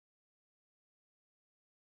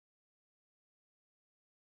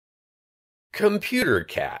Computer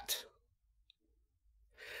cat.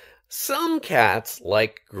 Some cats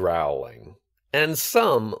like growling, and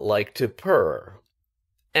some like to purr,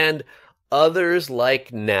 and others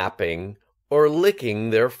like napping or licking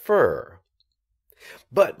their fur.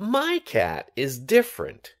 But my cat is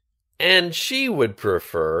different, and she would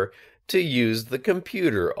prefer to use the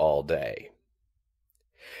computer all day.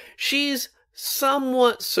 She's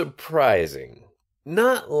somewhat surprising,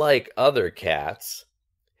 not like other cats.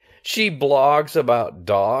 She blogs about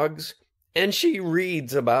dogs, and she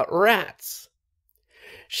reads about rats.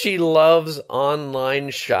 She loves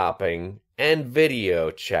online shopping and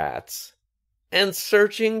video chats, and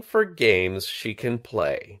searching for games she can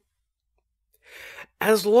play.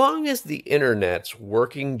 As long as the internet's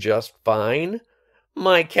working just fine,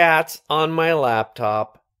 my cat's on my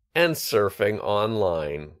laptop and surfing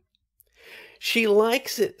online. She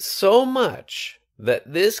likes it so much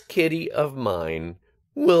that this kitty of mine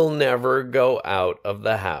will never go out of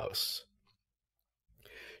the house.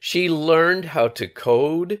 She learned how to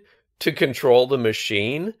code to control the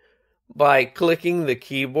machine by clicking the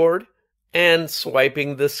keyboard and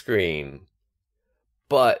swiping the screen.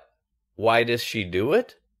 But why does she do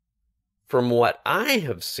it? From what I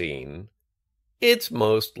have seen, it's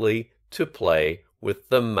mostly to play with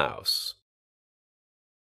the mouse.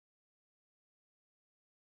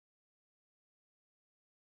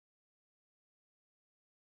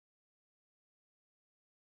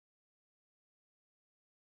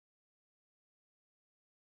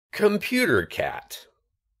 Computer cat.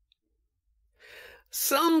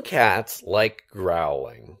 Some cats like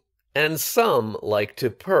growling, and some like to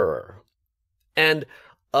purr, and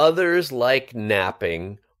others like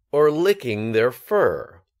napping or licking their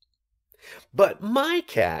fur. But my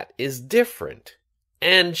cat is different,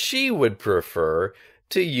 and she would prefer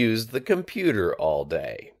to use the computer all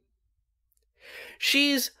day.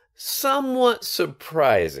 She's somewhat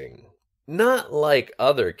surprising, not like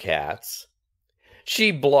other cats.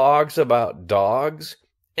 She blogs about dogs,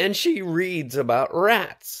 and she reads about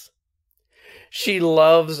rats. She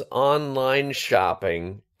loves online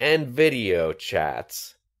shopping and video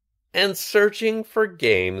chats, and searching for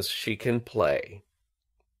games she can play.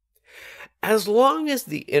 As long as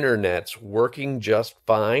the internet's working just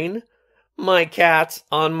fine, my cat's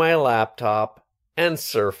on my laptop and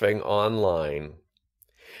surfing online.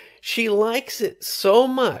 She likes it so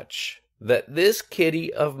much that this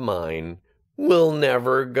kitty of mine will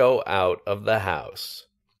never go out of the house.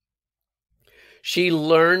 She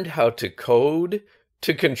learned how to code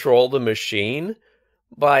to control the machine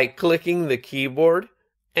by clicking the keyboard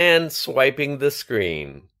and swiping the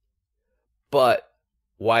screen. But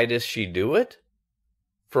why does she do it?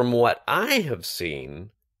 From what I have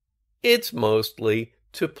seen, it's mostly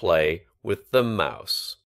to play with the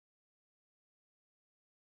mouse.